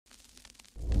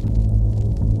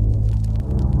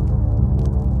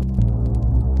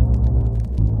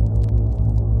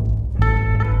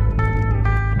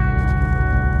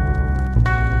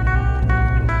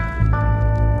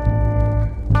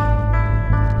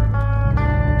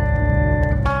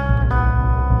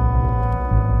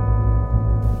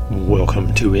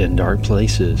to In Dark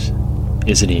Places.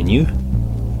 Is it in you?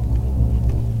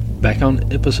 Back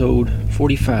on episode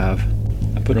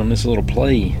 45, I put on this little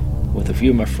play with a few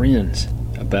of my friends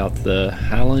about the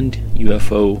Highland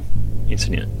UFO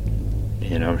incident.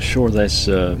 And I'm sure that's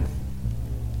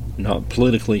not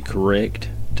politically correct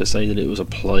to say that it was a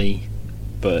play,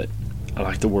 but I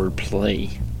like the word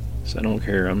play, so I don't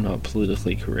care, I'm not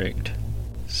politically correct.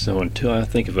 So until I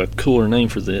think of a cooler name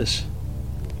for this,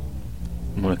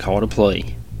 I'm going to call it a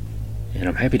play. And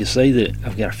I'm happy to say that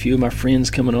I've got a few of my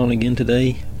friends coming on again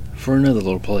today for another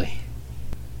little play.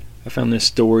 I found this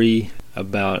story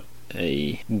about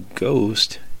a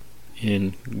ghost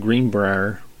in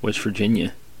Greenbrier, West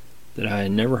Virginia, that I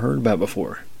had never heard about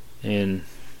before. And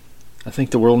I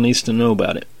think the world needs to know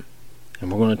about it.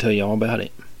 And we're going to tell you all about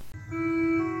it.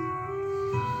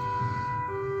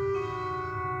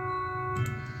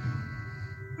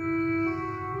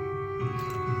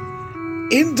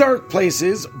 In Dark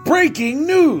Places, breaking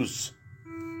news!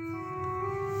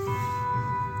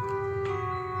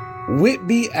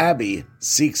 Whitby Abbey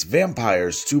seeks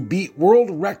vampires to beat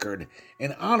world record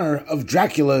in honor of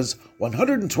Dracula's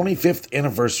 125th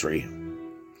anniversary.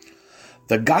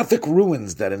 The Gothic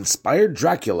ruins that inspired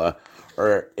Dracula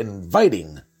are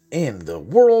inviting in the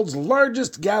world's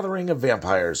largest gathering of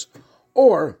vampires,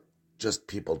 or just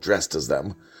people dressed as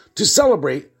them, to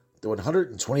celebrate the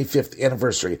 125th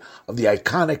anniversary of the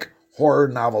iconic horror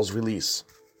novel's release.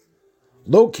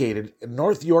 Located in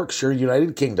North Yorkshire,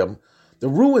 United Kingdom, the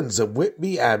ruins of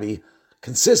Whitby Abbey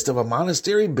consist of a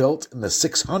monastery built in the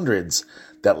 600s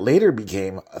that later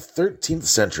became a 13th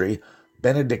century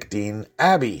Benedictine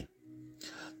abbey.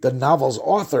 The novel's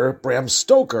author, Bram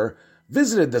Stoker,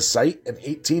 visited the site in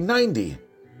 1890.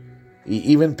 He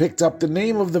even picked up the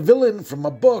name of the villain from a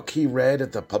book he read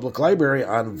at the public library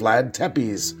on Vlad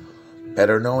Tepes,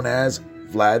 better known as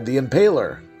Vlad the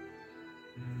Impaler.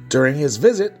 During his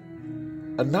visit,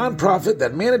 a nonprofit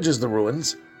that manages the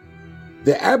ruins,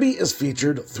 the abbey is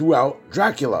featured throughout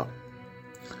Dracula.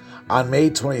 On May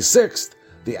 26th,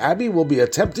 the abbey will be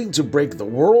attempting to break the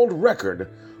world record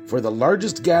for the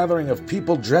largest gathering of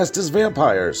people dressed as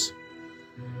vampires.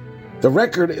 The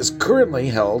record is currently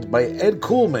held by Ed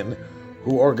Kuhlman,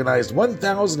 who organized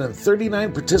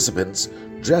 1,039 participants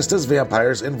dressed as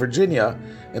vampires in Virginia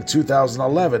in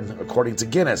 2011, according to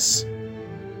Guinness.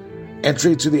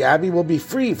 Entry to the abbey will be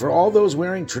free for all those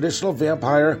wearing traditional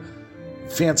vampire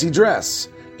fancy dress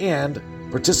and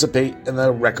participate in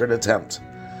the record attempt.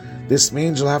 This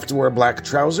means you'll have to wear black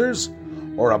trousers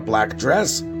or a black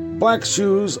dress, black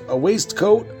shoes, a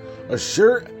waistcoat, a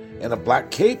shirt, and a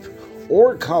black cape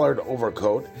or collared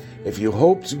overcoat if you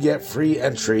hope to get free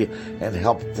entry and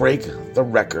help break the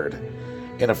record.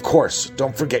 And of course,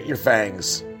 don't forget your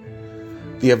fangs.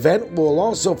 The event will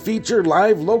also feature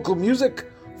live local music,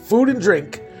 food and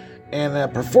drink, and a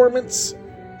performance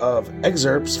of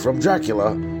excerpts from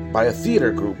Dracula by a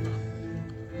theater group.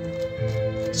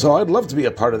 So I'd love to be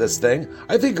a part of this thing.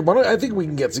 I think we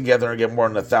can get together and get more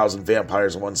than 1,000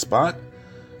 vampires in one spot.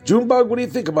 Junebug, what do you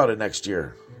think about it next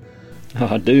year?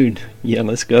 Oh, dude. Yeah,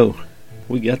 let's go.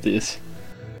 We got this.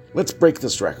 Let's break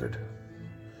this record.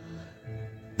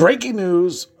 Breaking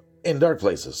news in Dark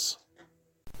Places.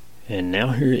 And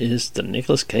now here is the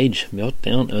Nicolas Cage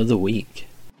meltdown of the week.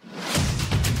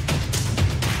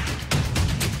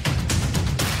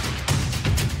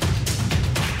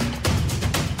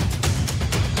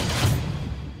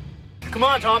 Come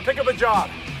on, Tom, pick up a job.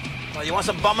 Well, you want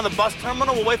some bum on the bus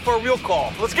terminal? We'll wait for a real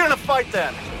call. Let's get in a fight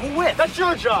then. Who with? That's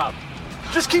your job.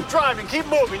 Just keep driving, keep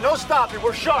moving, no stopping.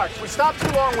 We're sharks. We stop too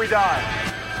long, we die.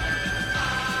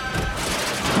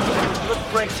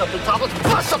 Let's break something, Tom. Let's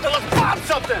bust something. Let's bomb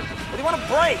something. What do you want to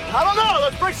break? I don't know.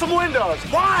 Let's break some windows.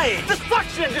 Why?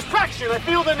 Distraction. I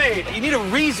feel the need. You need a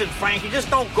reason, Frank. You just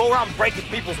don't go around breaking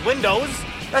people's windows.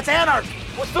 That's anarchy.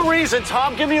 What's the reason,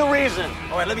 Tom? Give me a reason.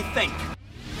 All right, let me think.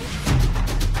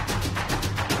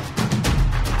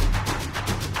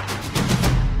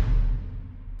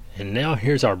 And now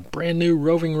here's our brand new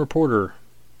roving reporter,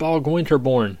 Bog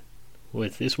Winterborn,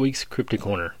 with this week's Cryptid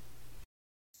Corner.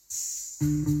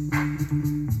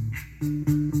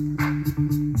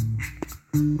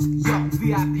 Yo,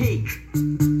 VIP.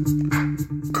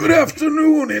 Good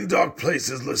afternoon, In Dark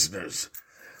Places listeners.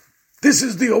 This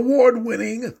is the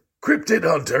award-winning cryptid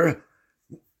hunter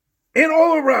and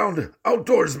all-around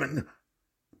outdoorsman,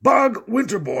 Bog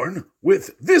Winterborn,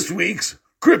 with this week's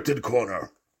Cryptid Corner.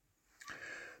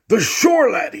 The shore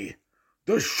laddie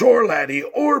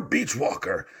or beach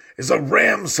walker is a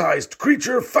ram-sized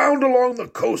creature found along the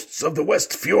coasts of the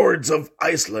West Fjords of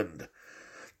Iceland.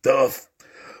 The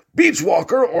beach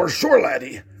walker or shore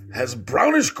laddie has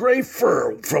brownish-gray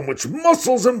fur from which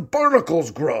muscles and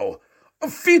barnacles grow, a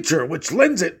feature which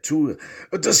lends it to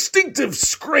a distinctive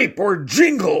scrape or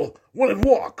jingle when it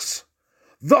walks.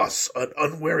 Thus, an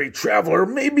unwary traveler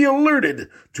may be alerted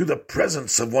to the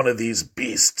presence of one of these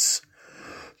beasts.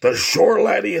 The shore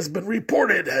laddie has been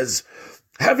reported as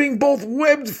having both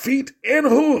webbed feet and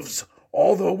hooves,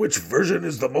 although which version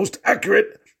is the most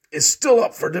accurate is still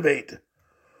up for debate.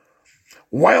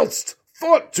 Whilst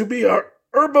thought to be a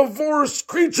herbivorous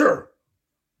creature,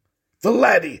 the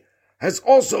laddie has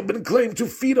also been claimed to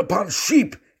feed upon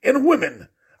sheep and women,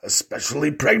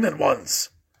 especially pregnant ones.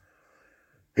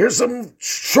 Here's some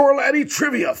shore laddie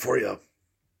trivia for you.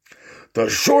 The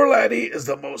shore laddie is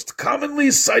the most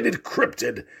commonly sighted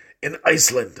cryptid in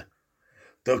Iceland.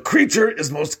 The creature is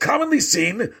most commonly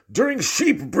seen during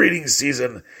sheep breeding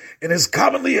season and is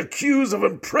commonly accused of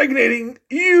impregnating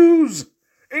ewes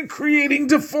and creating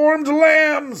deformed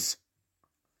lambs.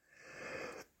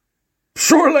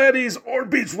 Shore laddies or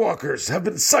beach walkers have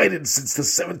been sighted since the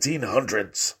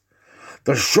 1700s.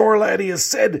 The shore laddie is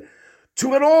said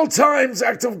to at all times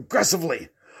act aggressively,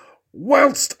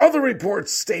 whilst other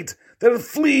reports state that it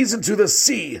flees into the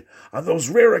sea on those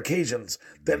rare occasions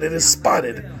that it is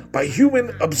spotted by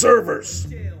human observers.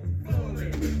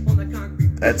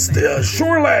 That's the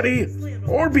shore laddie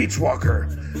or beach walker.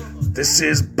 This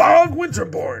is Bog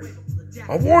Winterborn,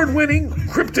 award-winning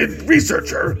cryptid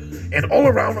researcher and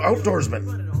all-around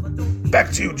outdoorsman.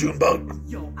 Back to you, Junebug.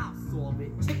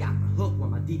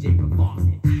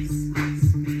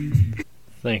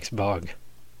 Thanks, Bog.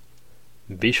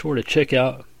 Be sure to check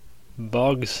out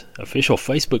Bog's official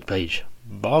Facebook page,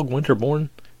 Bog Winterborn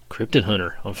Cryptid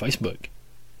Hunter on Facebook.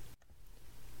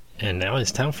 And now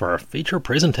it's time for our feature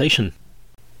presentation.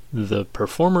 The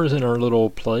performers in our little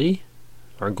play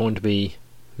are going to be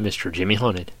Mr. Jimmy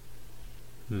Haunted.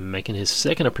 Making his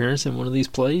second appearance in one of these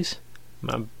plays,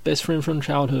 my best friend from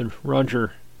childhood,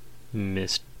 Roger.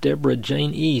 Miss Deborah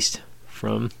Jane East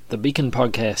from the Beacon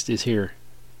Podcast is here.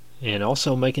 And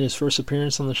also making his first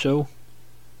appearance on the show,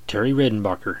 Terry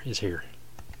Redenbacher is here.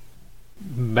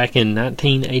 Back in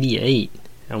 1988,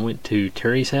 I went to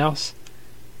Terry's house,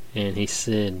 and he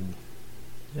said,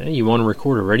 "Hey, you want to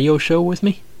record a radio show with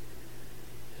me?"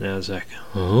 And I was like,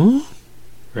 "Huh?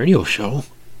 Radio show?"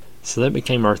 So that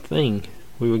became our thing.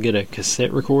 We would get a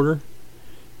cassette recorder,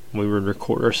 we would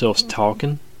record ourselves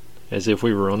talking as if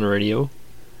we were on the radio,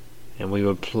 and we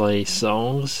would play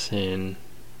songs and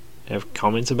have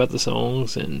comments about the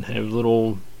songs and have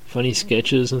little funny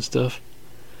sketches and stuff.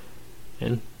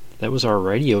 And that was our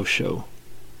radio show.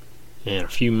 And a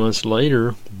few months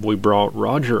later, we brought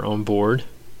Roger on board,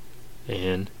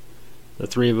 and the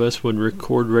three of us would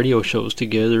record radio shows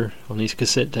together on these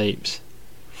cassette tapes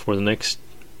for the next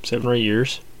 7 or 8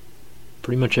 years,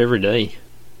 pretty much every day.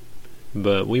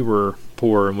 But we were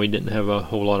poor and we didn't have a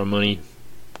whole lot of money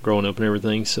growing up and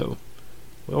everything, so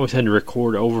we always had to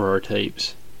record over our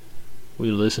tapes.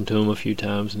 We'd listen to them a few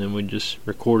times and then we'd just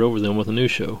record over them with a new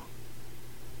show.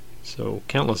 So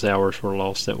countless hours were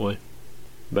lost that way.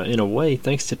 But in a way,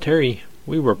 thanks to Terry,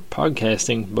 we were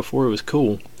podcasting before it was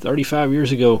cool, 35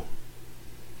 years ago.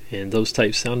 And those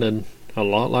tapes sounded a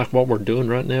lot like what we're doing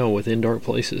right now with In Dark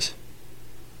Places.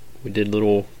 We did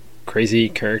little crazy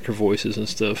character voices and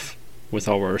stuff with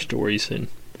all of our stories and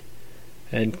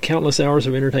had countless hours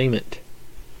of entertainment.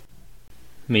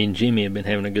 Me and Jimmy have been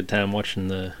having a good time watching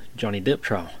the Johnny Depp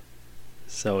trial.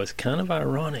 So it's kind of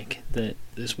ironic that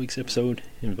this week's episode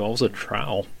involves a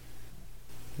trial.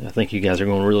 I think you guys are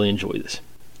going to really enjoy this.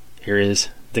 Here is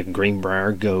The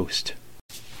Greenbrier Ghost.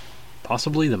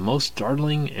 Possibly the most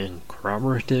startling and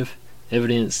corroborative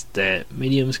evidence that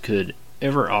mediums could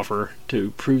ever offer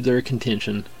to prove their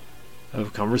contention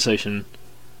of conversation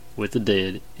with the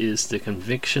dead is the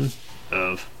conviction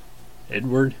of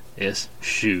Edward S.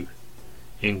 Shue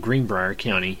in Greenbrier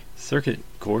County Circuit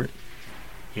Court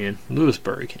in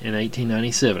Lewisburg in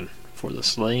 1897 for the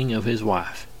slaying of his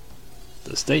wife.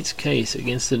 The state's case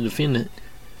against the defendant,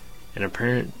 an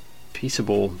apparent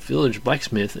peaceable village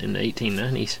blacksmith in the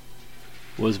 1890s,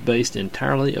 was based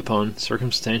entirely upon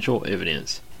circumstantial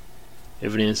evidence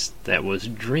that was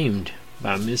dreamed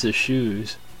by Mrs.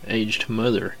 Shue's aged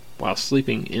mother while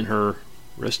sleeping in her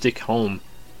rustic home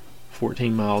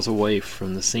 14 miles away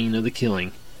from the scene of the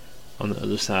killing on the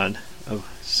other side of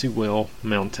Sewell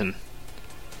Mountain.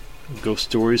 Ghost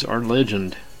stories are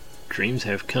legend. Dreams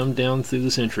have come down through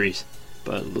the centuries,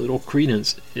 but little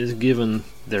credence is given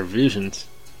their visions.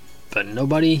 But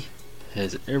nobody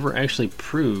has ever actually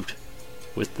proved,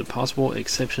 with the possible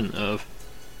exception of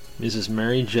Mrs.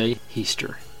 Mary J.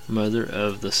 Heaster, mother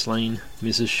of the slain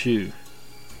Mrs. Shue,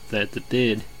 that the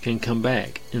dead can come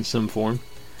back in some form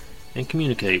and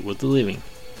communicate with the living.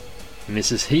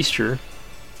 Mrs. Heaster,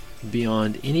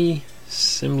 beyond any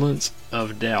semblance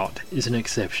of doubt, is an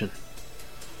exception.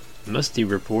 Musty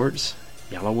reports,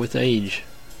 yellow with age,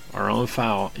 are on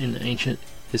file in the ancient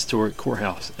historic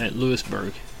courthouse at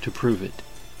Lewisburg to prove it.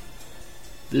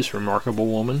 This remarkable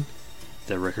woman,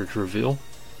 the records reveal,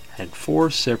 had 4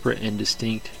 separate and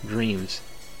distinct dreams.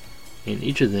 In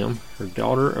each of them, her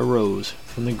daughter arose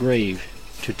from the grave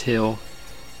to tell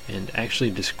and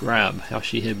actually describe how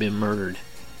she had been murdered.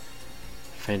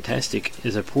 Fantastic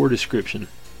is a poor description,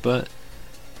 but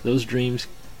those dreams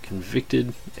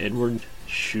convicted Edward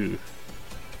Shue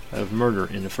of murder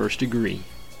in the first degree.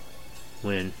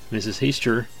 When Mrs.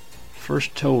 Heaster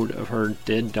first told of her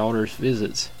dead daughter's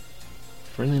visits,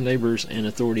 friendly neighbors and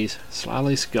authorities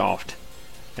slyly scoffed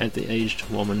at the aged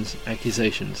woman's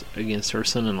accusations against her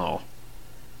son-in-law.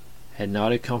 Had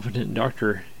not a competent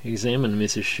doctor examined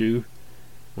Mrs. Shue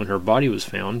when her body was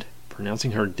found,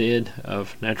 pronouncing her dead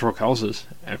of natural causes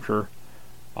after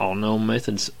all known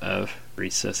methods of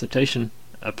resuscitation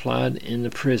applied in the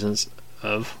presence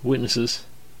of witnesses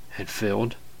had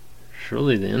failed,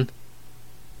 surely then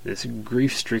this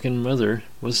grief-stricken mother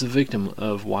was the victim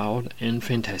of wild and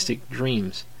fantastic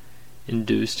dreams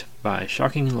induced by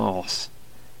shocking loss.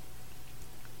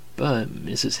 But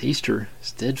Mrs. Heaster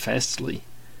steadfastly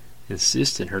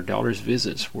insisted her daughter's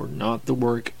visits were not the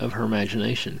work of her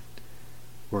imagination,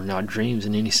 were not dreams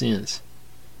in any sense,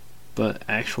 but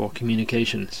actual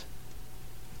communications.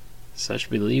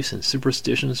 Such beliefs and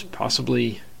superstitions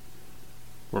possibly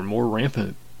were more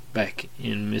rampant back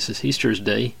in Mrs. Heaster's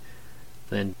day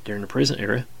than during the present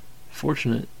era.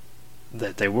 Fortunate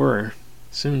that they were,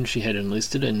 soon she had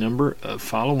enlisted a number of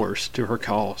followers to her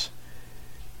cause.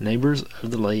 Neighbors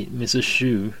of the late Mrs.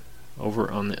 Shue,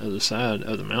 over on the other side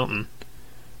of the mountain,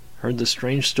 heard the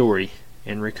strange story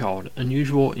and recalled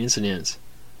unusual incidents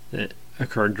that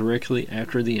occurred directly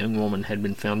after the young woman had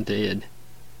been found dead.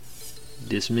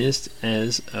 Dismissed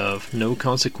as of no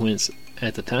consequence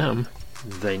at the time,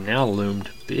 they now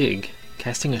loomed big,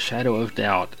 casting a shadow of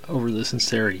doubt over the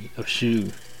sincerity of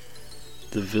Shue,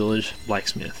 the village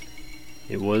blacksmith.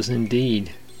 It was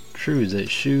indeed true that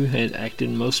Shue had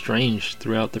acted most strange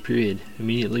throughout the period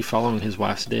immediately following his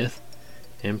wife's death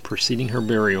and preceding her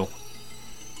burial.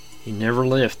 He never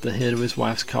left the head of his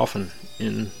wife's coffin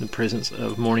in the presence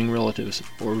of mourning relatives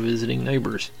or visiting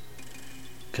neighbors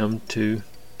come to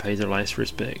pay their last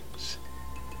respects.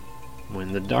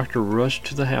 When the doctor rushed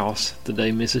to the house the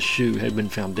day Mrs. Shue had been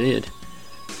found dead,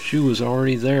 Shue was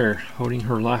already there, holding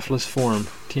her lifeless form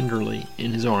tenderly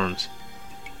in his arms.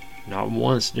 Not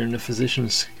once during the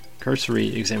physician's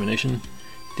cursory examination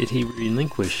did he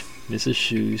relinquish Mrs.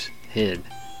 Shue's head,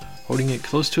 holding it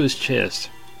close to his chest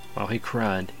while he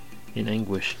cried in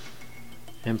anguish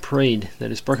and prayed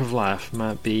that a spark of life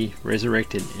might be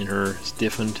resurrected in her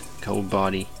stiffened, cold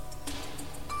body.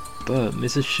 But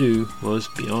Mrs. Shue was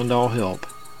beyond all help,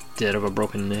 dead of a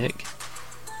broken neck.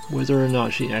 Whether or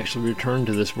not she actually returned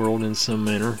to this world in some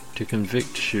manner to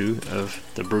convict Shue of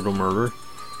the brutal murder,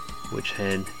 which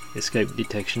had escaped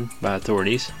detection by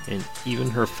authorities and even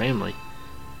her family,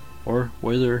 or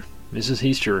whether Mrs.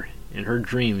 Heaster in her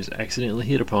dreams accidentally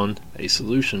hit upon a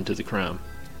solution to the crime,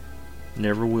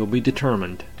 never will be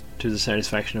determined to the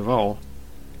satisfaction of all.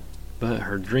 But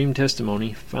her dream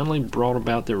testimony finally brought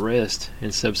about the arrest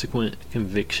and subsequent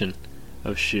conviction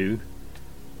of Shue,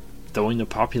 throwing the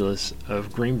populace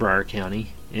of Greenbrier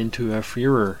County into a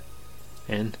furor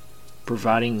and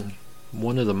providing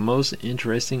one of the most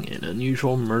interesting and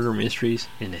unusual murder mysteries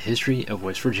in the history of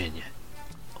West Virginia.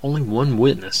 Only one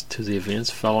witness to the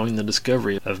events following the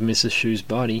discovery of Mrs. Shue's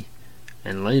body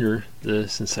and later the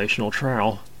sensational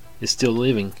trial is still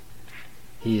living.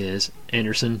 He is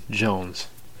Anderson Jones,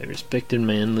 a respected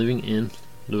man living in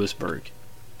Lewisburg.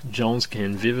 Jones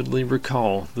can vividly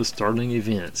recall the startling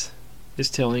events. His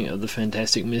telling of the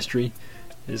fantastic mystery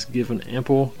is given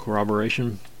ample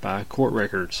corroboration by court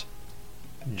records.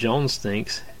 Jones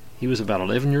thinks he was about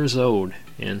 11 years old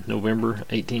in November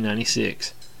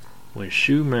 1896 when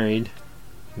Shue married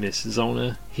Miss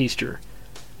Zona Heaster,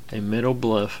 a Meadow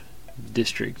Bluff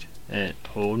district at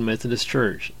Old Methodist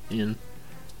Church in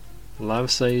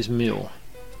Livesey's Mill.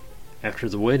 After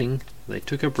the wedding, they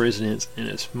took up residence in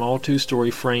a small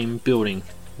 2-story frame building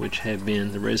which had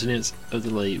been the residence of the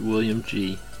late William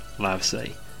G.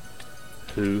 Livesey,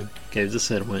 who gave the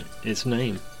settlement its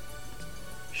name.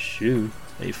 Shue,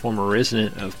 a former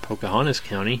resident of Pocahontas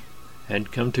County,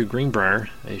 had come to Greenbrier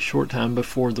a short time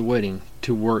before the wedding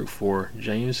to work for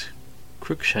James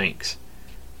Cruikshanks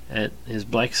at his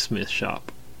blacksmith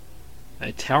shop.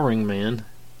 A towering man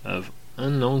of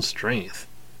unknown strength,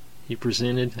 he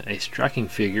presented a striking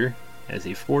figure as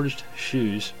he forged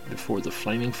shoes before the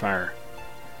flaming fire.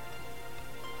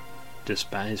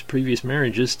 Despite his previous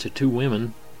marriages to 2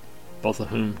 women, both of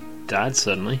whom died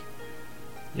suddenly,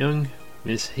 young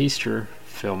Miss Heaster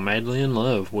fell madly in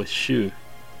love with Shue,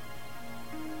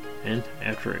 and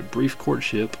after a brief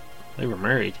courtship, they were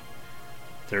married.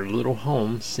 Their little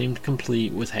home seemed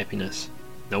complete with happiness.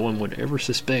 No one would ever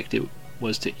suspect it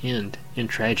was to end in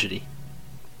tragedy.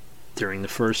 During the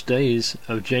first days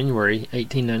of January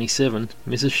 1897,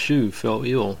 Mrs. Shue fell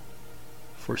ill.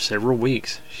 For several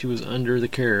weeks, she was under the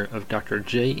care of Dr.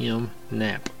 J. M.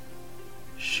 Knapp.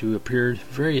 Shue appeared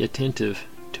very attentive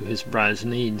to his bride's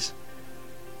needs,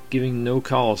 giving no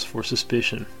cause for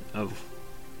suspicion of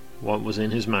what was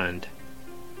in his mind.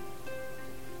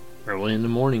 Early in the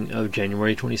morning of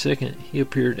January 22nd, he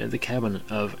appeared at the cabin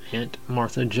of Aunt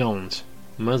Martha Jones,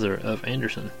 mother of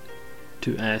Anderson,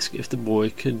 to ask if the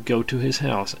boy could go to his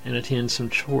house and attend some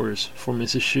chores for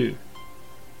Mrs. Shue.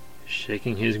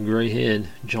 Shaking his gray head,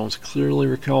 Jones clearly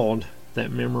recalled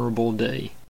that memorable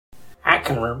day. I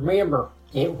can remember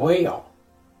it well.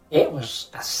 It was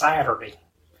a Saturday.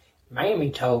 Mammy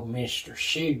told Mr.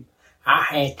 Shue I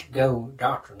had to go to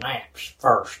Dr. Knapp's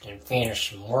first and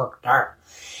finish some work there.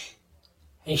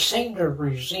 He seemed to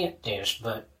resent this,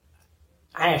 but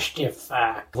asked if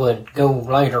I would go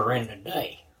later in the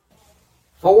day.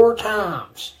 4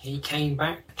 times he came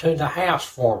back to the house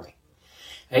for me.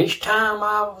 Each time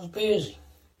I was busy.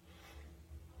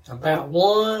 About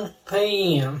 1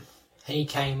 p.m. he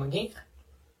came again,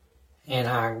 and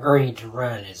I agreed to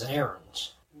run his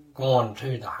errands, going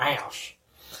to the house.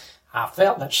 I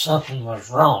felt that something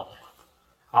was wrong.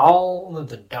 All of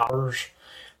the doors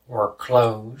were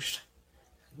closed.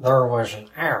 There was an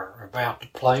air about the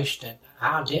place that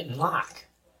I didn't like.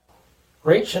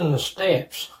 Reaching the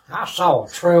steps, I saw a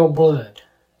trail of blood.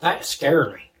 That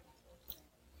scared me.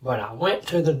 But I went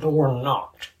to the door and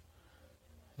knocked,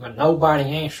 but nobody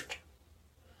answered.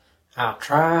 I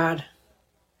tried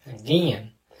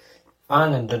again,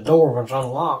 finding the door was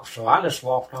unlocked, so I just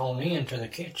walked on into the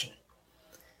kitchen.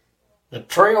 The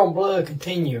trail of blood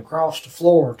continued across the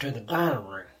floor to the dining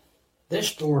room.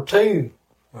 This door, too,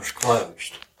 was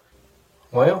closed.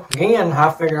 Well, again,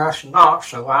 I figured I should knock,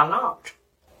 so I knocked.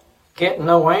 Getting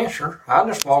no answer, I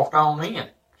just walked on in.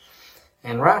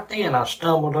 And right then, I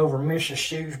stumbled over Mrs.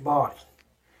 Shue's body.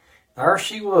 There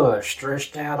she was,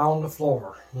 stretched out on the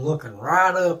floor, looking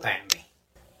right up at me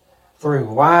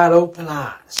through wide open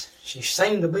eyes. She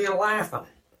seemed to be laughing.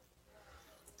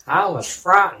 I was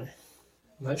frightened,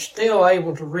 but still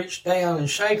able to reach down and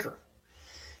shake her.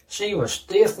 She was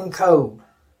stiff and cold.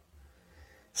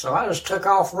 So I just took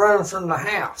off running from the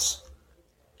house.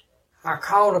 I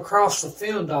called across the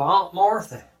field to Aunt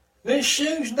Martha, "Miss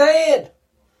Shue's dead!"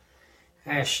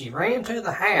 As she ran to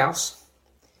the house,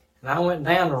 and I went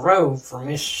down the road for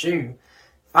Miss Shue,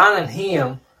 finding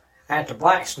him at the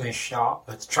blacksmith shop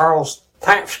with Charles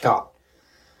Tapscott.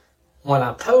 When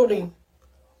I told him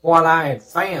what I had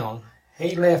found,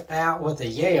 he left out with a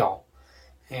yell,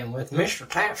 and with Mr.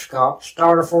 Tapscott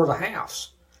started for the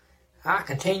house. I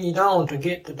continued on to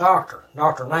get the doctor,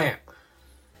 Dr. Knapp.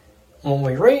 When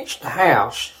we reached the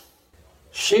house,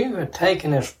 Shue had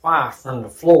taken his wife from the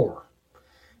floor,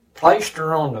 placed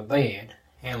her on the bed,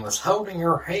 and was holding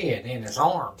her head in his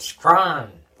arms,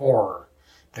 crying for her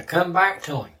to come back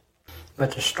to him.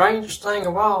 But the strangest thing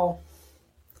of all,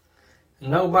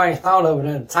 nobody thought of it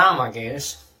at the time, I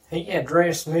guess, he had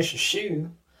dressed Mrs.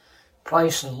 Shue,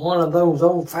 placing one of those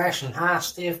old-fashioned high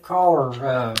stiff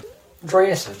collar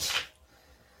dresses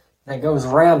that goes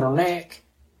around her neck,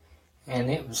 and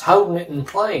it was holding it in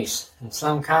place in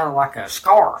some kind of like a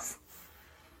scarf.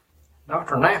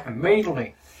 Dr. Knapp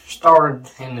immediately started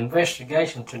an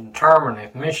investigation to determine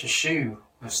if Mrs. Shue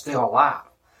was still alive.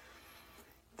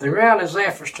 Throughout his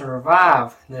efforts to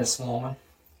revive this woman,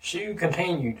 Shue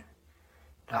continued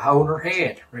to hold her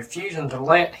head, refusing to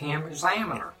let him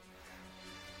examine her.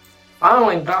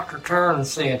 Finally, the doctor turned and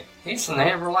said, "It's an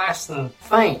everlasting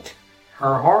faint.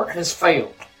 Her heart has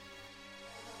failed."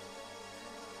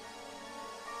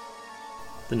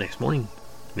 The next morning,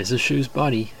 Mrs. Shue's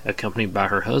body, accompanied by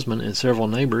her husband and several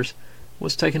neighbors,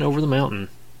 was taken over the mountain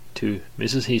to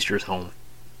Mrs. Heaster's home.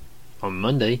 On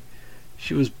Monday,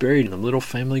 she was buried in the little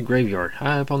family graveyard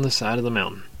high up on the side of the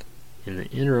mountain. In the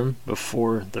interim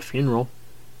before the funeral,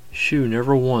 Shue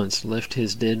never once left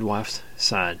his dead wife's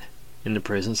side in the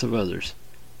presence of others.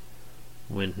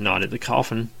 When not at the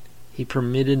coffin, he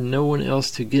permitted no one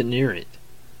else to get near it,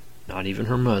 not even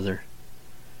her mother.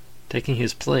 Taking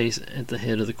his place at the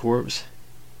head of the corpse,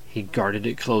 he guarded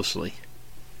it closely.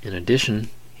 In addition,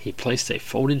 he placed a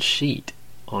folded sheet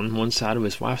on one side of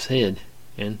his wife's head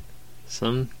and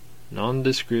some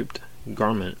nondescript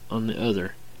garment on the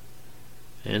other,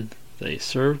 and they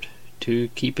served to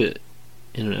keep it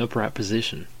in an upright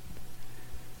position.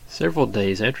 Several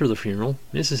days after the funeral,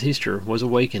 Mrs. Heaster was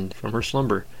awakened from her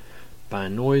slumber by a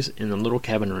noise in the little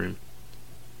cabin room.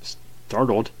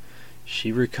 Startled,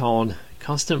 she recalled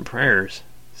constant prayers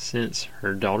since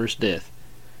her daughter's death,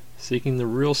 seeking the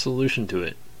real solution to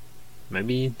it.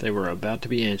 Maybe they were about to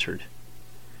be answered.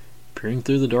 Peering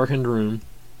through the darkened room,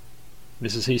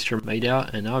 Mrs. Heaster made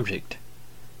out an object.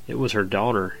 It was her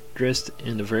daughter, dressed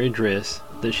in the very dress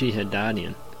that she had died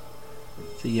in.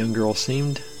 The young girl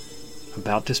seemed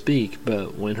about to speak,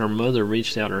 but when her mother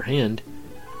reached out her hand,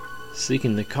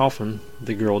 seeking the coffin,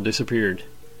 the girl disappeared.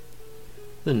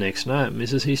 The next night,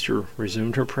 Mrs. Heaster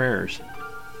resumed her prayers,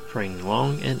 praying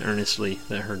long and earnestly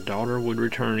that her daughter would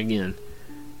return again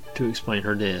to explain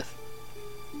her death.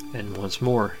 And once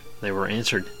more they were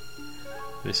answered.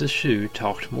 Mrs. Shue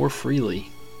talked more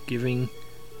freely, giving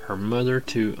her mother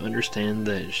to understand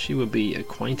that she would be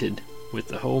acquainted with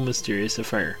the whole mysterious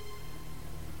affair.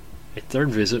 A third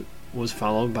visit was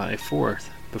followed by a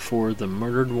fourth before the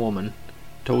murdered woman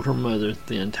told her mother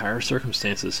the entire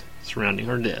circumstances surrounding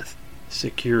her death.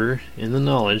 Secure in the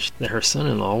knowledge that her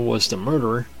son-in-law was the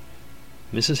murderer,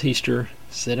 Mrs. Heaster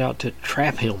set out to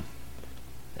trap him.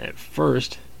 At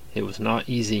first, it was not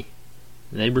easy.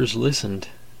 Neighbors listened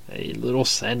a little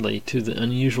sadly to the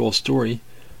unusual story,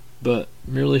 but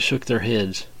merely shook their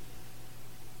heads.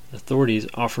 Authorities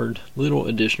offered little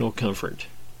additional comfort.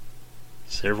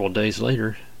 Several days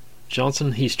later,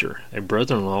 Johnson Heaster, a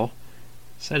brother-in-law,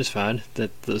 satisfied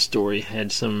that the story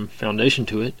had some foundation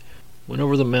to it, went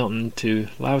over the mountain to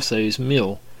Livesey's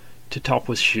mill to talk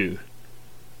with Shue.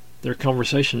 Their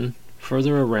conversation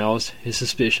further aroused his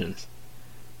suspicions,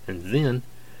 and then,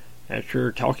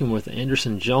 after talking with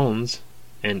Anderson Jones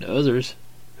and others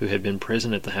who had been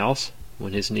present at the house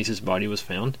when his niece's body was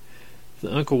found,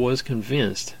 the uncle was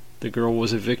convinced the girl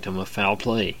was a victim of foul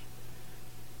play.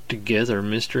 Together,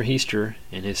 Mr. Heaster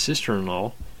and his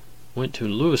sister-in-law went to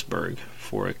Lewisburg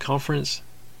for a conference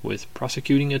with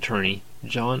prosecuting attorney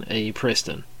John A.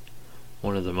 Preston,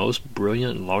 one of the most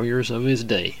brilliant lawyers of his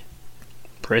day.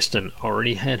 Preston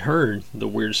already had heard the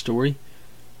weird story,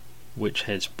 which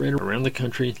had spread around the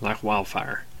country like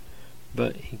wildfire,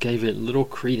 but he gave it little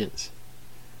credence.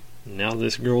 Now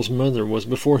this girl's mother was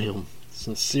before him,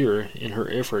 sincere in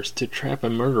her efforts to trap a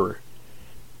murderer,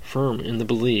 firm in the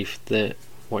belief that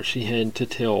what she had to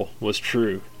tell was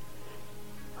true.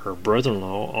 Her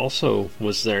brother-in-law also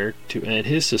was there to add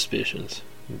his suspicions,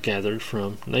 gathered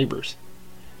from neighbors.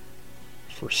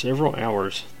 For several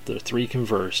hours the three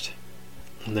conversed.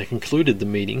 When they concluded the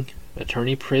meeting,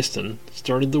 Attorney Preston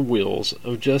started the wheels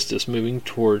of justice moving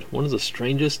toward one of the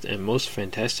strangest and most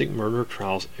fantastic murder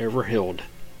trials ever held.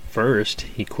 First,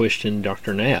 he questioned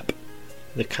Dr. Knapp.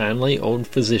 The kindly old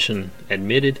physician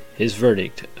admitted his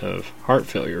verdict of heart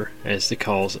failure as the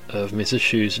cause of Mrs.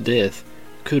 Shue's death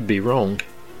could be wrong.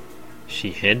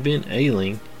 She had been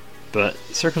ailing, but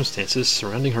circumstances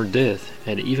surrounding her death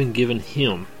had even given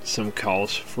him some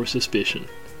cause for suspicion.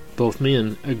 Both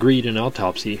men agreed an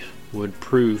autopsy would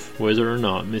prove whether or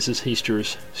not Mrs.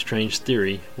 Heaster's strange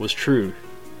theory was true.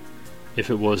 If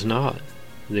it was not,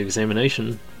 the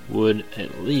examination would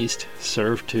at least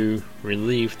serve to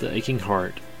relieve the aching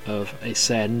heart of a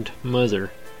saddened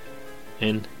mother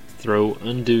and throw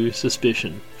undue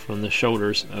suspicion from the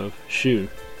shoulders of Shue.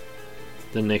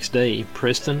 The next day,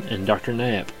 Preston and Dr.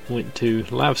 Knapp went to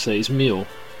Livesey's mill,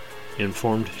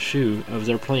 informed Shue of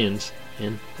their plans,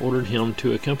 and ordered him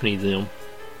to accompany them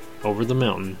over the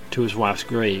mountain to his wife's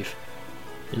grave.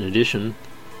 In addition,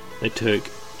 they took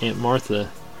Aunt Martha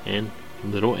and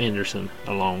little Anderson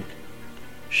along.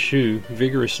 Shue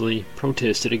vigorously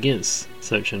protested against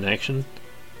such an action,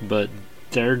 but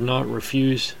dared not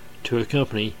refuse to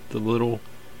accompany the little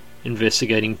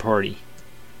investigating party.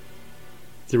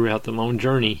 Throughout the long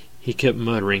journey, he kept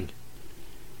muttering,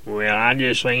 "Well, I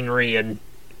just seen red.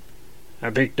 I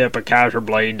picked up a Kaiser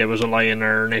blade that was laying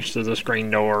there next to the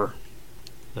screen door."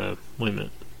 Wait a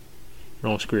minute.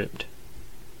 Wrong script.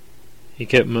 He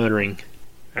kept muttering,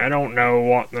 "I don't know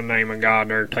what in the name of God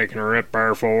they're taking her up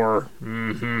there for.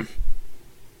 They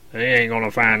ain't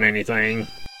gonna find anything."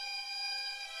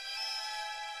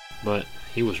 But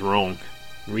he was wrong.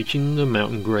 Reaching the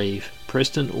mountain grave,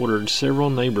 Preston ordered several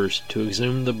neighbors to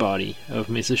exhume the body of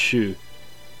Mrs. Shue.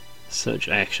 Such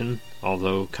action,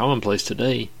 although commonplace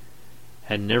today,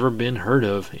 had never been heard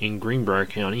of in Greenbrier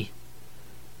County,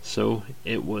 so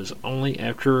it was only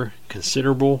after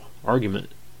considerable argument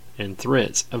and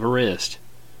threats of arrest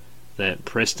that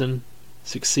Preston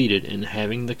succeeded in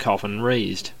having the coffin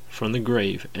raised from the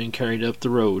grave and carried up the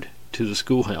road to the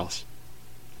schoolhouse.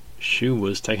 Shue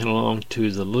was taken along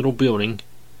to the little building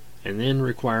and then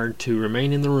required to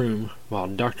remain in the room while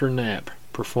Dr. Knapp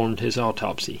performed his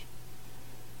autopsy.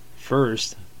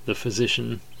 First, the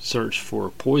physician searched for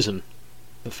poison,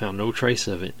 but found no trace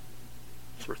of it.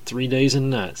 For 3 days and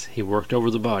nights he worked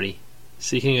over the body,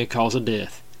 seeking a cause of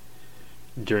death.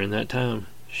 During that time,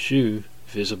 Shue,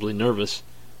 visibly nervous,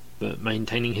 but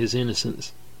maintaining his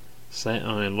innocence, sat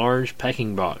on a large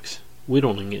packing box,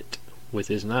 whittling it with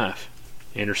his knife.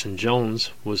 Anderson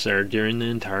Jones was there during the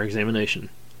entire examination.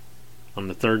 On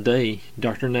the third day,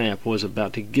 Dr. Knapp was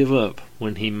about to give up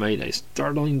when he made a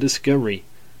startling discovery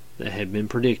that had been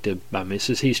predicted by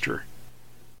Mrs. Heaster.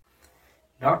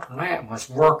 Dr. Knapp was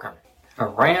working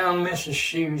around Mrs.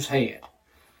 Shue's head.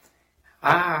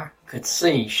 I could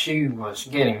see Shue was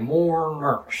getting more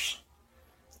nervous.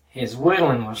 His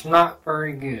whittling was not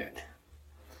very good.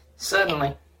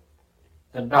 Suddenly,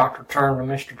 the doctor turned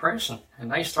to Mr. Preston,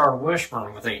 and they started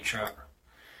whispering with each other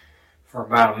for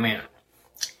about a minute.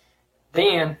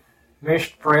 Then,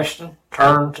 Mr. Preston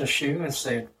turned to Shue and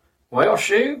said, "Well,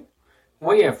 Shue,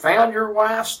 we have found your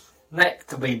wife's neck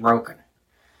to be broken."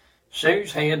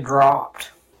 Shue's head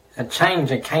dropped. A change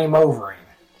that came over him,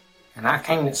 and I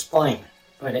can't explain,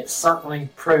 but it certainly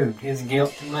proved his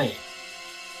guilt to me.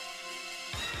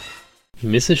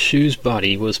 Mrs. Shue's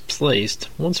body was placed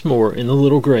once more in the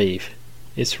little grave,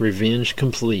 its revenge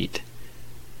complete.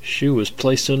 Shue was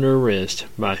placed under arrest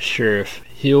by Sheriff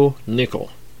Hill Nickel.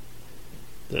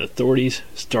 The authorities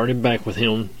started back with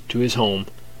him to his home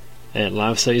at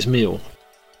Livesay's Mill.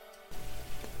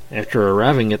 After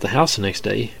arriving at the house the next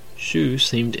day, Shue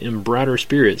seemed in brighter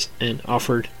spirits and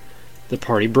offered the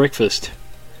party breakfast.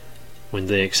 When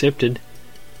they accepted,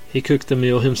 he cooked the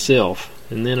meal himself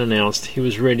and then announced he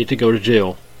was ready to go to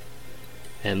jail.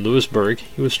 At Lewisburg,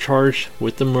 he was charged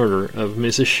with the murder of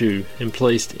Mrs. Shue and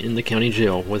placed in the county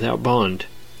jail without bond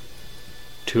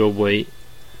to await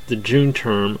the June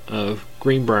term of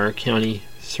Greenbrier County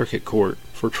Circuit Court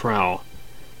for trial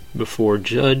before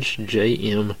Judge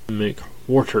J.M.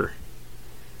 McWhorter.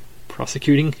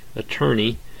 Prosecuting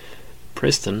attorney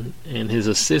Preston and his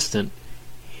assistant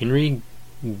Henry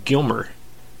Gilmer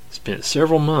spent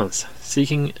several months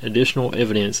seeking additional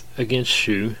evidence against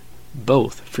Shue,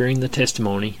 both fearing the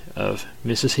testimony of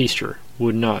Mrs. Heaster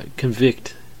would not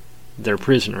convict their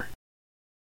prisoner.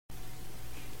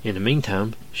 In the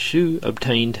meantime, Shue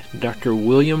obtained Dr.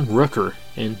 William Rucker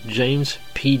and James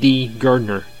P.D.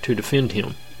 Gardner to defend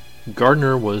him.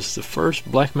 Gardner was the first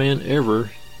black man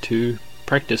ever to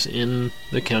practice in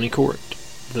the county court.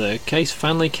 The case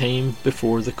finally came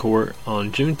before the court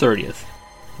on June 30th.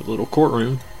 The little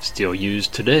courtroom, still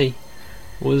used today,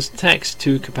 was taxed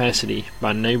to capacity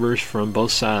by neighbors from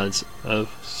both sides of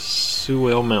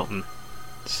Sewell Mountain.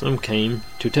 Some came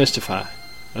to testify,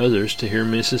 others to hear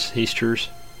Mrs. Heaster's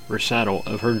recital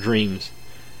of her dreams.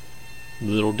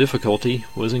 Little difficulty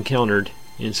was encountered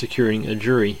in securing a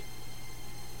jury.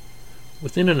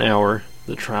 Within an hour,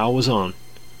 the trial was on.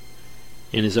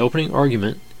 In his opening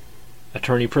argument,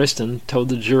 Attorney Preston told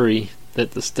the jury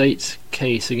that the state's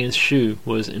case against Shue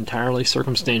was entirely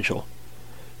circumstantial,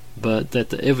 but that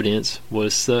the evidence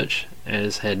was such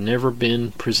as had never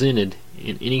been presented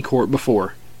in any court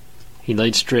before. He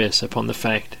laid stress upon the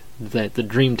fact that the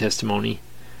dream testimony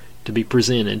to be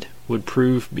presented would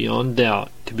prove beyond doubt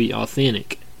to be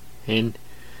authentic, and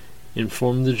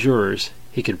informed the jurors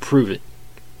he could prove it.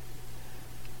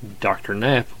 Dr.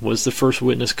 Knapp was the first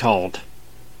witness called.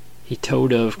 He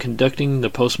told of conducting the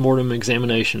post-mortem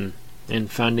examination and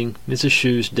finding Mrs.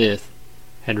 Shue's death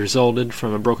had resulted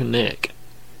from a broken neck,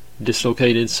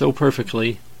 dislocated so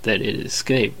perfectly that it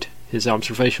escaped his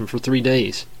observation for 3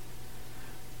 days.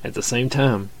 At the same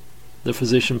time, the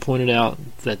physician pointed out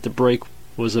that the break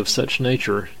was of such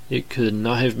nature it could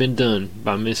not have been done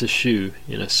by Mrs. Shue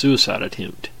in a suicide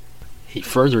attempt. He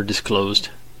further disclosed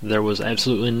there was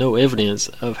absolutely no evidence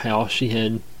of how she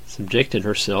had subjected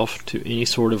herself to any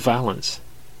sort of violence.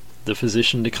 The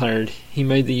physician declared he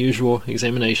made the usual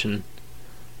examination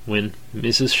when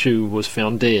Mrs. Shue was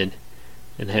found dead,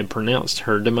 and had pronounced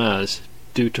her demise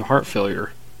due to heart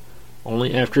failure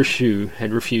only after Shue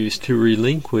had refused to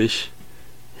relinquish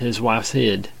his wife's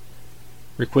head,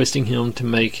 requesting him to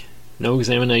make no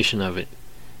examination of it.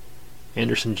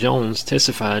 Anderson Jones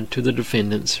testified to the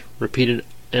defendant's repeated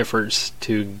efforts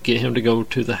to get him to go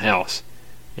to the house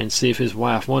and see if his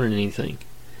wife wanted anything,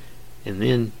 and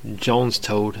then Jones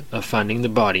told of finding the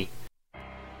body.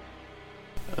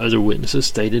 Other witnesses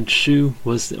stated Shue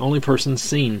was the only person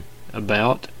seen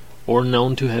about or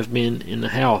known to have been in the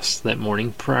house that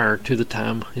morning prior to the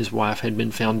time his wife had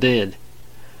been found dead.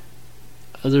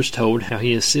 Others told how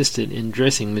he assisted in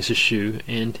dressing Mrs. Shue,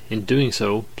 and in doing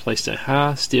so placed a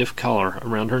high, stiff collar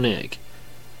around her neck.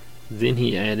 Then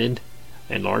he added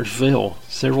a large veil,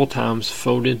 several times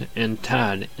folded and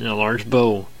tied in a large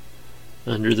bow,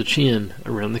 under the chin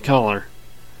around the collar.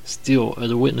 Still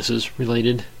other witnesses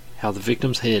related how the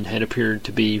victim's head had appeared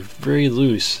to be very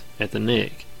loose at the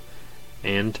neck,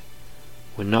 and,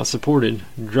 when not supported,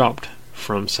 dropped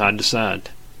from side to side.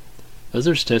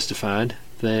 Others testified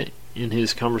that in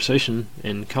his conversation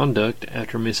and conduct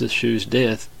after Mrs. Shue's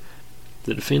death,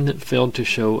 the defendant failed to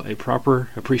show a proper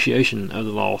appreciation of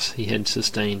the loss he had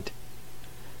sustained.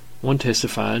 One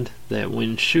testified that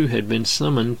when Shue had been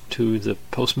summoned to the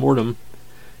post-mortem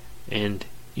and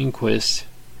inquest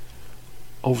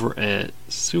over at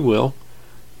Sewell,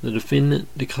 the defendant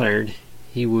declared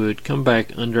he would come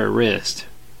back under arrest,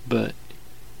 but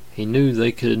he knew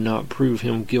they could not prove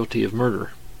him guilty of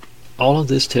murder. All of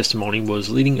this testimony was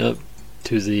leading up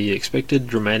to the expected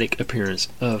dramatic appearance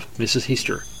of Mrs.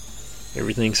 Heaster.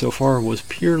 Everything so far was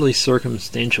purely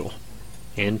circumstantial,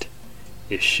 and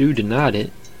if Shue denied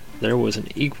it, there was an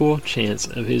equal chance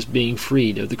of his being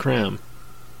freed of the crime.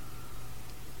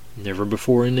 Never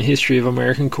before in the history of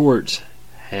American courts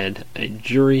had a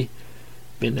jury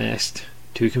been asked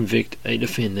to convict a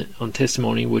defendant on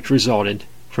testimony which resulted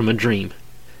from a dream.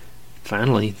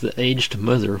 Finally, the aged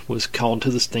mother was called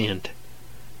to the stand.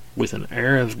 With an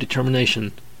air of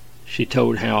determination, she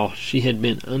told how she had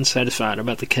been unsatisfied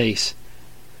about the case,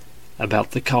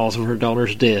 about the cause of her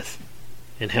daughter's death,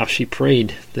 and how she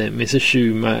prayed that Mrs.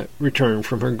 Shue might return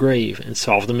from her grave and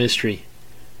solve the mystery.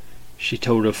 She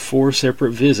told of 4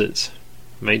 separate visits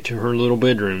made to her little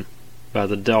bedroom by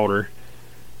the daughter,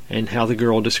 and how the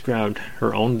girl described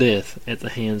her own death at the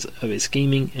hands of a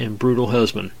scheming and brutal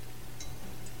husband.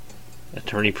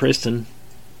 Attorney Preston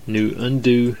knew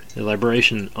undue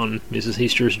elaboration on Mrs.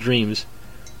 Heaster's dreams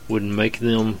would make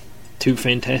them too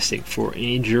fantastic for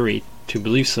any jury to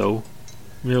believe, so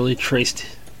merely traced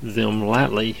them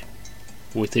lightly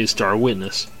with his star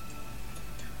witness.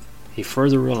 He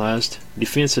further realized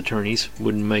defense attorneys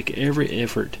would make every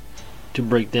effort to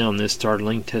break down this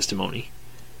startling testimony.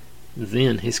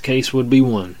 Then his case would be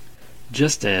won,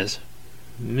 just as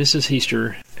Mrs.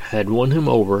 Heaster had won him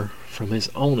over from his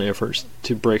own efforts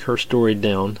to break her story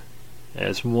down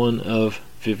as one of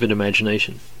vivid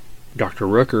imagination. Dr.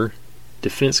 Rucker,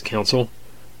 defense counsel,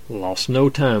 lost no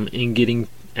time in getting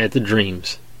at the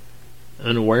dreams.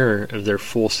 Unaware of their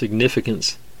full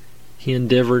significance, he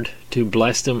endeavored to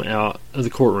blast them out of the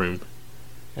courtroom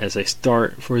as a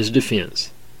start for his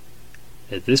defense.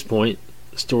 At this point,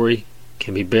 the story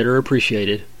can be better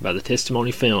appreciated by the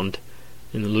testimony found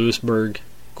in the Lewisburg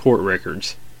court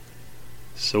records.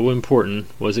 So important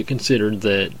was it considered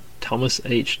that Thomas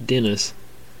H. Dennis,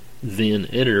 then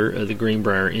editor of the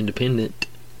Greenbrier Independent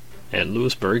at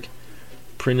Lewisburg,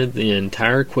 printed the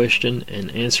entire question and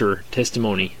answer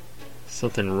testimony,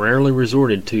 something rarely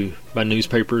resorted to by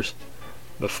newspapers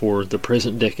before the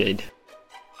present decade.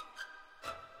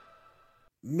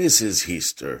 Mrs.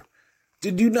 Heaster,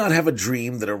 did you not have a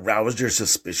dream that aroused your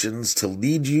suspicions to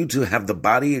lead you to have the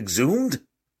body exhumed?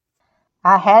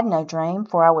 I had no dream,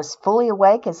 for I was fully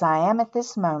awake as I am at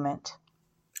this moment.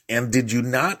 And did you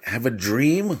not have a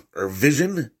dream or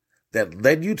vision that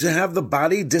led you to have the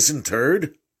body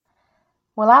disinterred?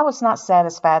 Well, I was not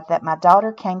satisfied that my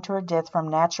daughter came to her death from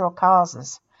natural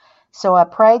causes, so I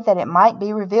prayed that it might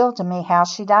be revealed to me how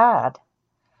she died.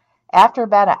 After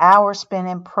about an hour spent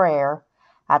in prayer,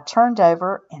 I turned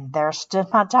over, and there stood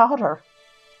my daughter.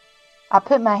 I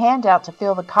put my hand out to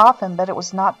feel the coffin, but it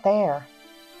was not there.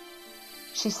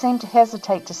 She seemed to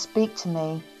hesitate to speak to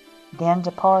me, then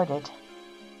departed.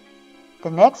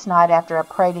 The next night, after I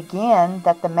prayed again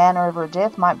that the manner of her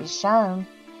death might be shown,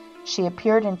 she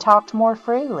appeared and talked more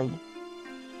freely,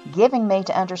 giving me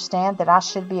to understand that I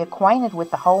should be acquainted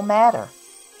with the whole matter.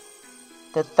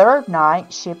 The third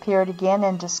night, she appeared again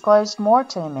and disclosed more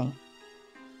to me.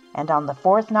 And on the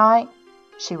fourth night,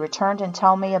 she returned and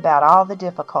told me about all the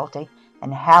difficulty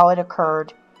and how it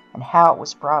occurred and how it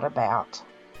was brought about.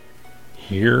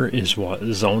 Here is what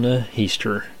Zona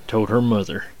Heaster told her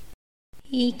mother.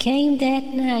 He came that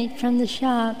night from the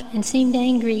shop and seemed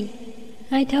angry.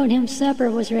 I told him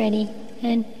supper was ready,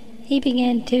 and he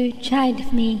began to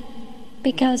chide me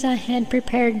because I had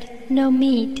prepared no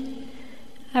meat.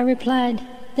 I replied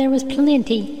there was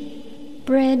plenty,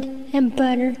 bread and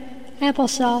butter,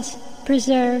 applesauce,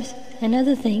 preserves, and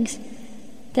other things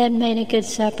that made a good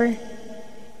supper.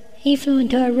 He flew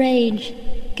into a rage,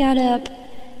 got up,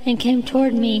 and came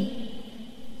toward me.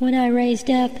 When I raised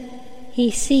up,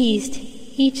 he seized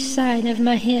each side of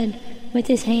my head with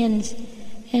his hands,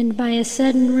 and by a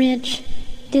sudden wrench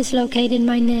dislocated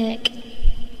my neck.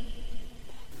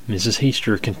 Mrs.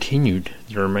 Heaster continued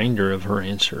the remainder of her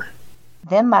answer.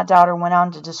 Then my daughter went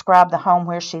on to describe the home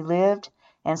where she lived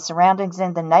and surroundings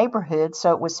in the neighborhood,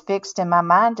 so it was fixed in my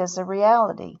mind as a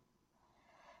reality.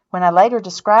 When I later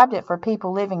described it for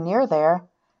people living near there,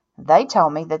 they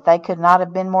told me that they could not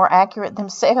have been more accurate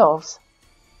themselves.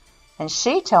 And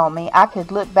she told me I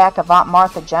could look back of Aunt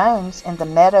Martha Jones in the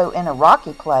meadow in a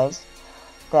rocky place,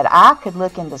 that I could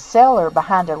look in the cellar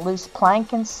behind a loose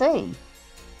plank and see.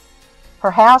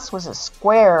 Her house was a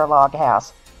square log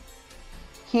house,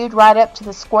 hewed right up to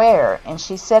the square, and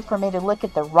she said for me to look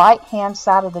at the right-hand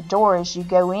side of the door as you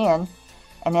go in,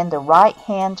 and in the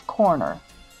right-hand corner.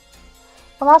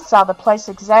 Well, I saw the place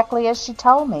exactly as she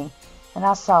told me, and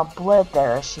I saw blood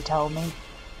there as she told me.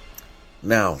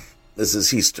 Now,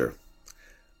 Mrs. Heaster,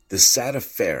 this sad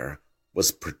affair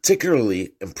was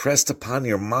particularly impressed upon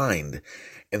your mind,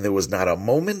 and there was not a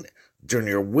moment during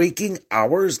your waking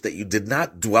hours that you did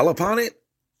not dwell upon it?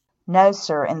 No,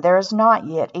 sir, and there is not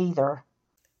yet either.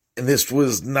 And this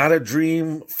was not a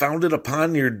dream founded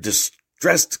upon your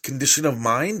distressed condition of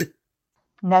mind?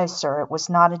 No, sir, it was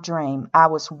not a dream. I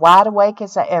was wide awake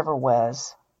as I ever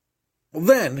was. Well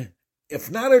then,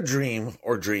 if not a dream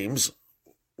or dreams,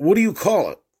 what do you call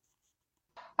it?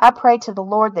 I prayed to the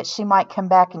Lord that she might come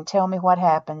back and tell me what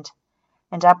happened,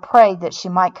 and I prayed that she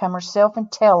might come herself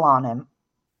and tell on him.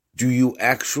 Do you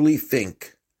actually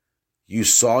think you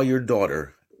saw your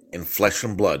daughter in flesh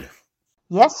and blood?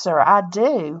 Yes, sir, I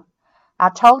do. I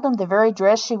told him the very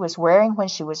dress she was wearing when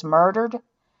she was murdered.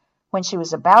 When she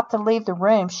was about to leave the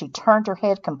room, she turned her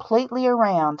head completely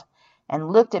around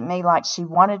and looked at me like she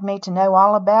wanted me to know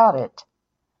all about it.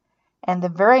 And the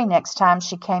very next time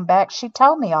she came back, she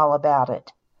told me all about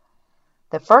it.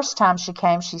 The first time she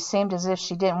came, she seemed as if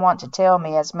she didn't want to tell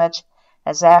me as much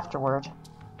as afterward.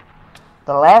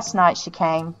 The last night she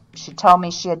came, she told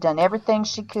me she had done everything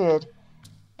she could,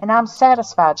 and I'm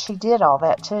satisfied she did all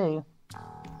that too.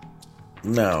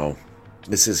 Now,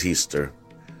 Mrs. Heaster,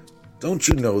 don't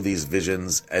you know these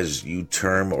visions, as you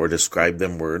term or describe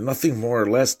them, were nothing more or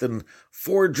less than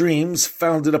 4 dreams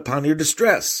founded upon your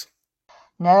distress?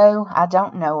 No, I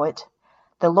don't know it.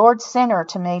 The Lord sent her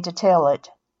to me to tell it.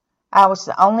 I was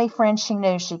the only friend she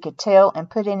knew she could tell and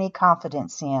put any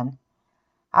confidence in.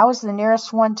 I was the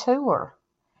nearest one to her.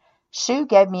 Shu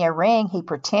gave me a ring he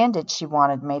pretended she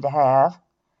wanted me to have,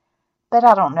 but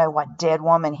I don't know what dead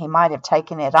woman he might have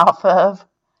taken it off of.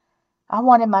 I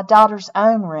wanted my daughter's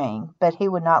own ring, but he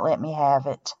would not let me have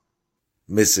it.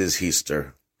 Mrs.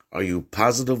 Heaster, are you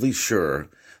positively sure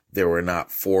there were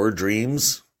not 4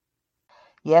 dreams?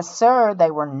 Yes, sir, they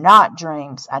were not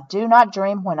dreams. I do not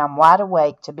dream when I'm wide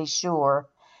awake, to be sure,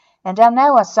 and I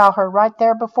know I saw her right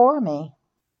there before me.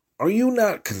 Are you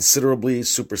not considerably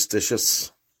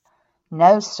superstitious?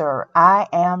 No, sir, I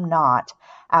am not.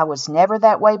 I was never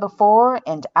that way before,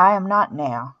 and I am not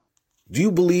now. Do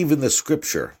you believe in the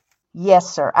Scripture?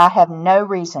 Yes, sir, I have no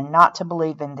reason not to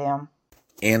believe in them.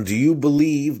 And do you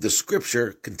believe the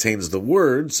Scripture contains the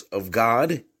words of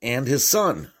God and His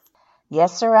Son?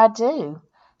 Yes, sir, I do.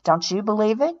 Don't you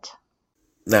believe it?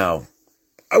 Now,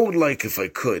 I would like, if I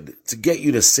could, to get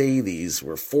you to say these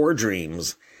were 4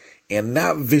 dreams and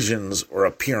not visions or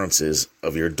appearances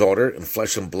of your daughter in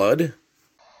flesh and blood.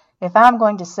 If I'm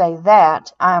going to say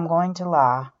that, I'm going to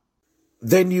lie.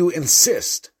 Then you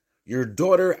insist your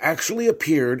daughter actually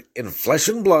appeared in flesh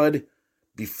and blood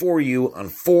before you on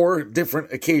 4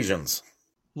 different occasions.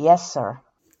 Yes, sir.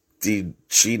 Did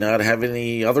she not have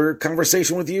any other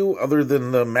conversation with you other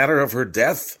than the matter of her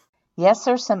death? Yes,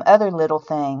 sir, some other little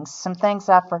things, some things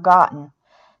I've forgotten.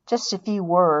 Just a few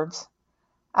words.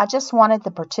 I just wanted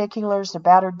the particulars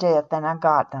about her death, and I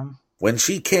got them. When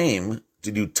she came,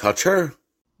 did you touch her?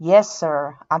 Yes,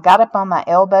 sir. I got up on my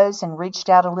elbows and reached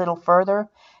out a little further,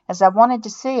 as I wanted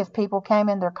to see if people came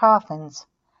in their coffins.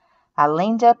 I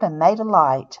leaned up and made a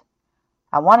light.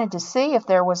 I wanted to see if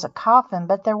there was a coffin,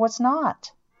 but there was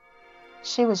not.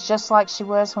 She was just like she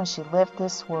was when she left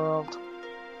this world.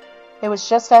 It was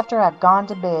just after I'd gone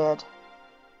to bed.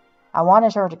 I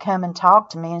wanted her to come and talk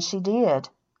to me, and she did.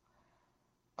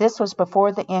 This was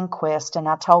before the inquest, and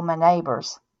I told my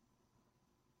neighbors.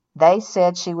 They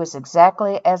said she was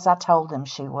exactly as I told them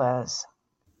she was.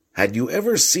 Had you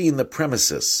ever seen the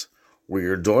premises where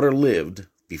your daughter lived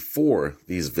before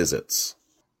these visits?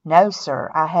 No,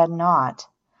 sir, I had not.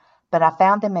 But I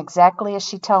found them exactly as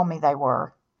she told me they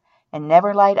were, and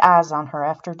never laid eyes on her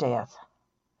after death.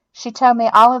 She told me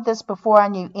all of this before I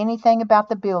knew anything about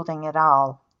the building at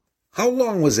all. How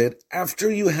long was it after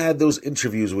you had those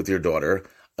interviews with your daughter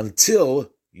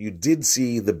until you did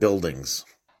see the buildings?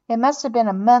 It must have been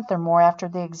a month or more after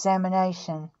the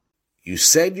examination. You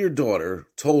said your daughter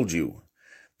told you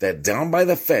that down by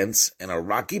the fence in a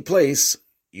rocky place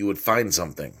you would find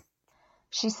something.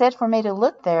 She said for me to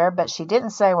look there, but she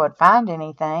didn't say I would find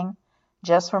anything,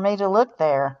 just for me to look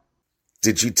there.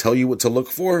 Did she tell you what to look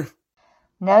for?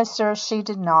 No, sir, she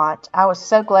did not. I was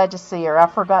so glad to see her, I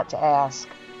forgot to ask.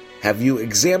 Have you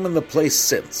examined the place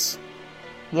since?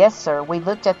 Yes, sir. We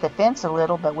looked at the fence a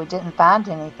little, but we didn't find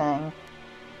anything.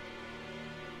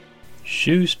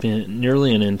 Shue spent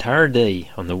nearly an entire day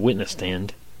on the witness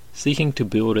stand, seeking to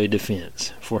build a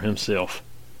defense for himself.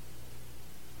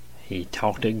 He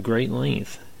talked at great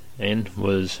length, and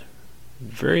was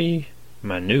very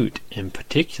minute and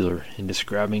particular in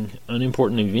describing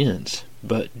unimportant events,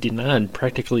 but denied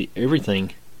practically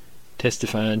everything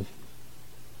testified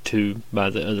to by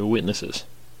the other witnesses.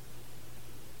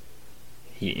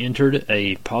 He entered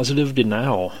a positive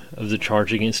denial of the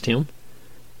charge against him,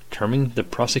 terming the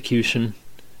prosecution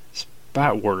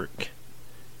spite work.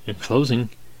 In closing,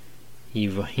 he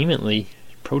vehemently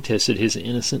protested his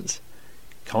innocence,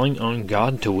 calling on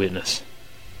God to witness.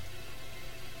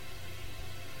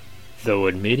 Though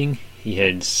admitting he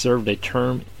had served a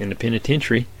term in the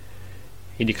penitentiary,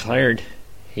 he declared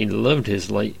he loved his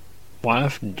late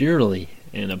wife dearly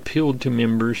and appealed to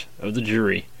members of the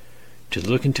jury to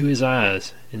look into his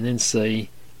eyes and then say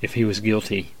if he was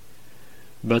guilty.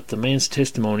 But the man's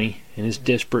testimony and his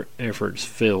desperate efforts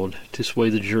failed to sway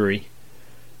the jury,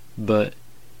 but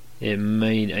it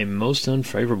made a most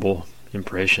unfavorable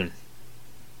impression.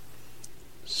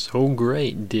 So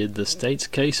great did the state's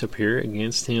case appear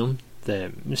against him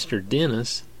that Mr.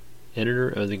 Dennis, editor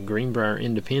of the Greenbrier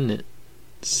Independent,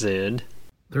 said,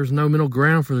 "There's no middle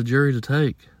ground for the jury to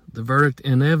take. The verdict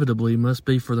inevitably must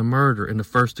be for the murder in the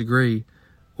first degree,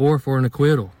 or for an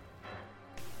acquittal."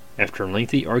 After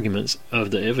lengthy arguments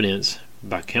of the evidence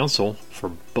by counsel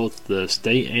for both the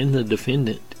state and the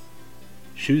defendant,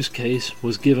 Shue's case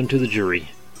was given to the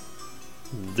jury.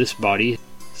 This body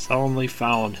solemnly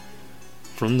filed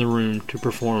from the room to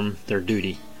perform their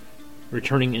duty,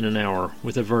 returning in an hour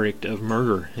with a verdict of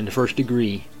murder in the first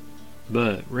degree,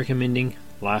 but recommending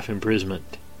life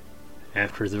imprisonment.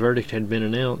 After the verdict had been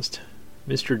announced,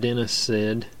 Mr. Dennis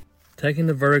said, "Taking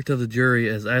the verdict of the jury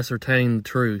as ascertaining the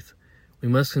truth, we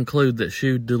must conclude that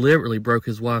Shue deliberately broke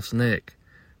his wife's neck,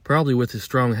 probably with his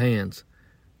strong hands,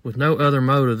 with no other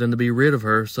motive than to be rid of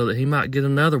her so that he might get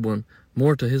another one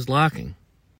more to his liking."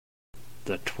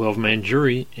 The 12-man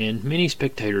jury and many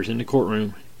spectators in the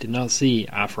courtroom did not see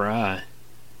eye for eye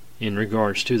in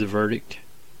regards to the verdict.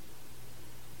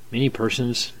 Many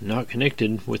persons not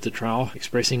connected with the trial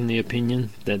expressing the opinion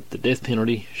that the death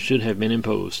penalty should have been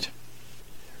imposed.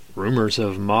 Rumors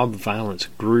of mob violence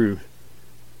grew.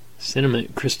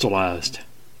 Sentiment crystallized.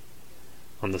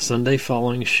 On the Sunday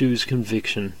following Shue's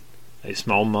conviction, a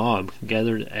small mob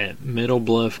gathered at Meadow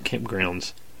Bluff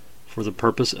campgrounds for the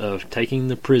purpose of taking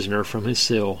the prisoner from his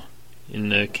cell in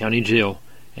the county jail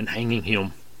and hanging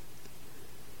him.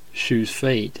 Shue's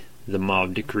fate, the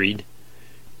mob decreed,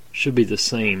 should be the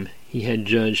same he had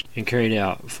judged and carried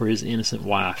out for his innocent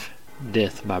wife,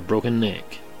 death by broken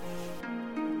neck.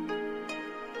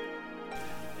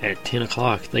 At 10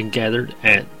 o'clock they gathered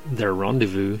at their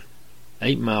rendezvous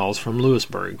 8 miles from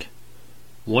Lewisburg.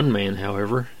 One man,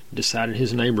 however, decided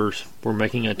his neighbors were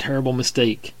making a terrible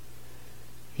mistake.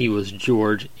 He was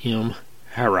George M.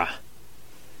 Harrah.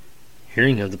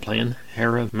 Hearing of the plan,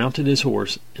 Harrah mounted his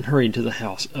horse and hurried to the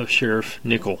house of Sheriff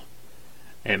Nickel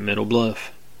at Meadow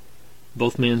Bluff.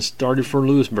 Both men started for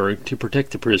Lewisburg to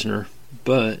protect the prisoner,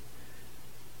 but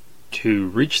to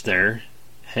reach there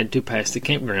had to pass the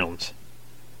campgrounds.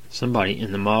 Somebody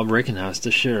in the mob recognized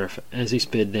the sheriff as he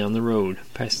sped down the road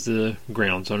past the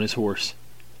grounds on his horse.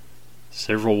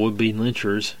 Several would-be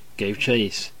lynchers gave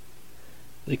chase.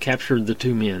 They captured the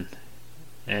 2 men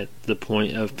at the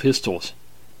point of pistols.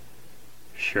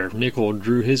 Sheriff Nickel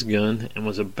drew his gun and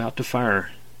was about to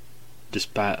fire,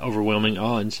 despite overwhelming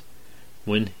odds,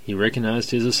 when he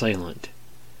recognized his assailant.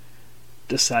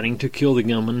 Deciding to kill the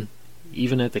gunman,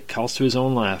 even at the cost of his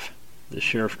own life, the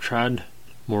sheriff tried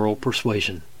moral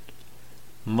persuasion.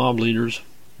 Mob leaders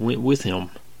went with him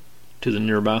to the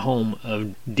nearby home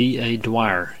of D.A.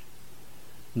 Dwyer.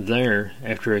 There,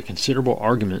 after a considerable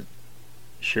argument,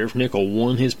 Sheriff Nickel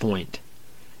won his point.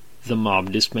 The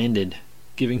mob disbanded,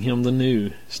 giving him the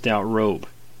new stout rope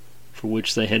for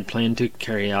which they had planned to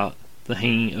carry out the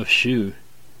hanging of Shue.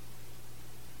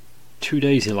 2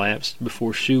 days elapsed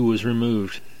before Shue was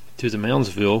removed to the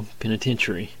Moundsville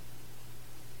Penitentiary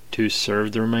to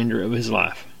serve the remainder of his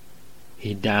life.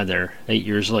 He died there 8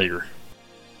 years later.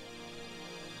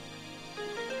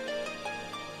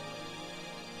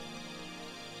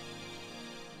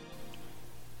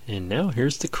 And now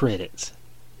here's the credits.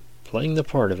 Playing the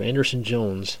part of Anderson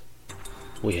Jones,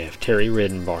 we have Terry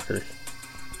Redenbacher.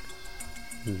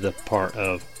 The part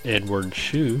of Edward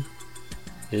Shue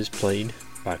is played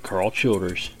by Carl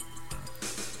Childers.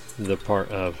 The part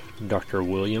of Dr.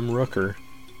 William Rucker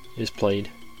is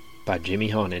played by Jimmy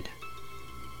Haunted.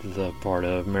 The part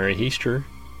of Mary Heaster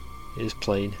is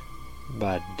played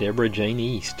by Deborah Jane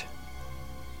East.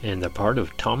 And the part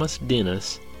of Thomas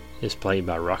Dennis is played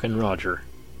by Rockin' Roger.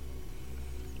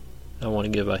 I want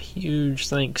to give a huge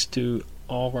thanks to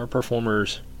all of our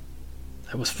performers.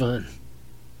 That was fun.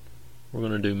 We're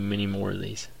going to do many more of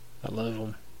these. I love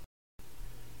them.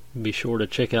 Be sure to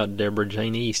check out Deborah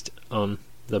Jane East on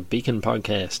the Beacon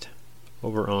Podcast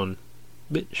over on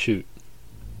BitChute.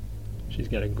 She's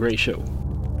got a great show.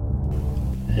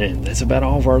 And that's about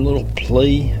all of our little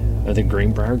play of the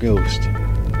Greenbrier Ghost.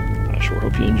 I sure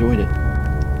hope you enjoyed it.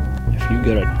 If you've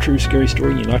got a true scary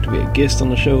story and you'd like to be a guest on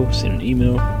the show, send an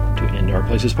email to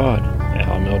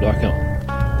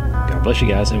indarkplacespod@hotmail.com. God bless you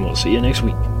guys, and we'll see you next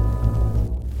week.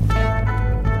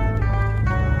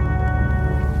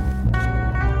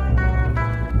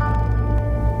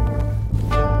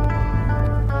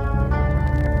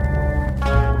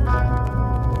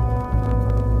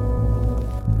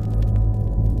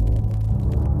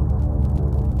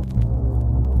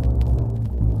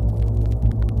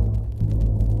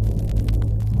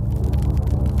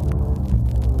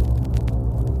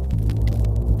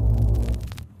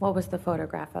 What was the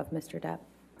photograph of, Mr. Depp?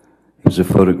 It was a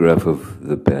photograph of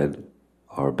the bed,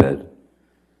 our bed,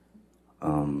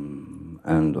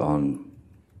 and on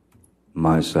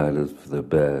my side of the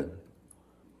bed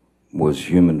was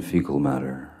human fecal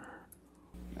matter.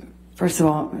 First of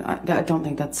all, I don't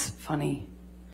think that's funny.